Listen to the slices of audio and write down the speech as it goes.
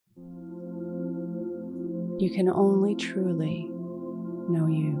You can only truly know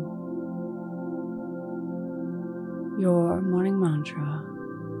you. Your morning mantra: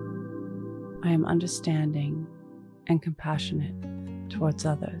 I am understanding and compassionate towards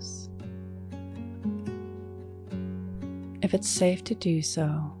others. If it's safe to do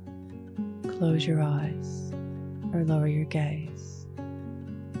so, close your eyes or lower your gaze.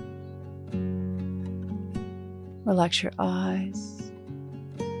 Relax your eyes,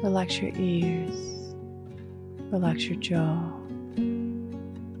 relax your ears, relax your jaw.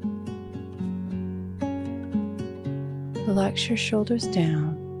 Relax your shoulders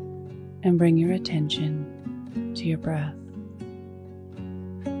down and bring your attention to your breath.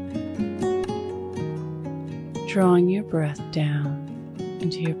 Drawing your breath down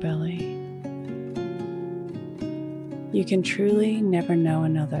into your belly. You can truly never know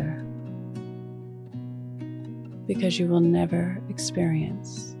another because you will never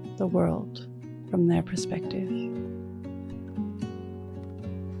experience the world from their perspective.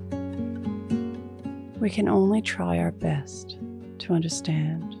 We can only try our best to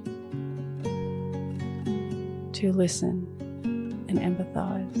understand, to listen and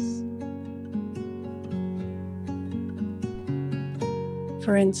empathize.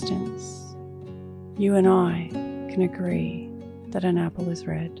 For instance, you and I can agree that an apple is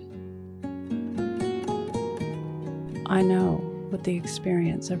red. I know what the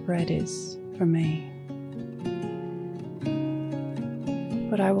experience of red is for me,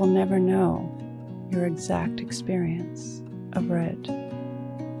 but I will never know your exact experience of red.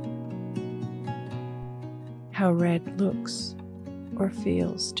 How red looks or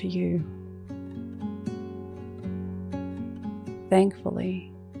feels to you.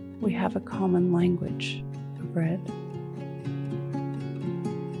 Thankfully, we have a common language of red,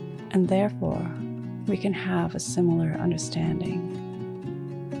 and therefore we can have a similar understanding.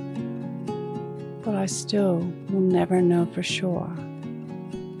 But I still will never know for sure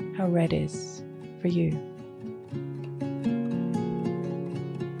how red is for you.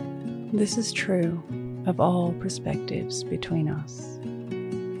 This is true of all perspectives between us.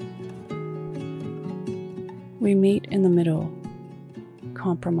 We meet in the middle,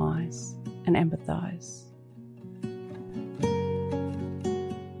 compromise and empathize.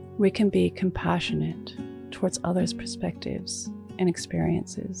 We can be compassionate towards others' perspectives and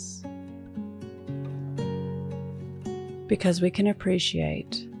experiences because we can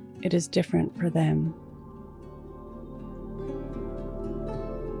appreciate it is different for them.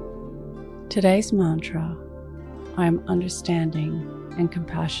 Today's mantra: I am understanding and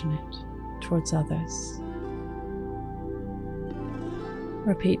compassionate towards others.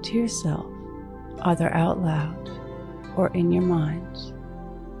 Repeat to yourself, either out loud or in your mind: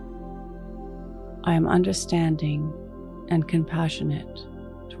 I am understanding and compassionate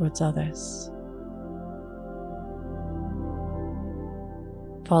towards others.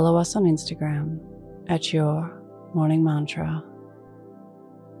 Follow us on Instagram at Your Morning Mantra.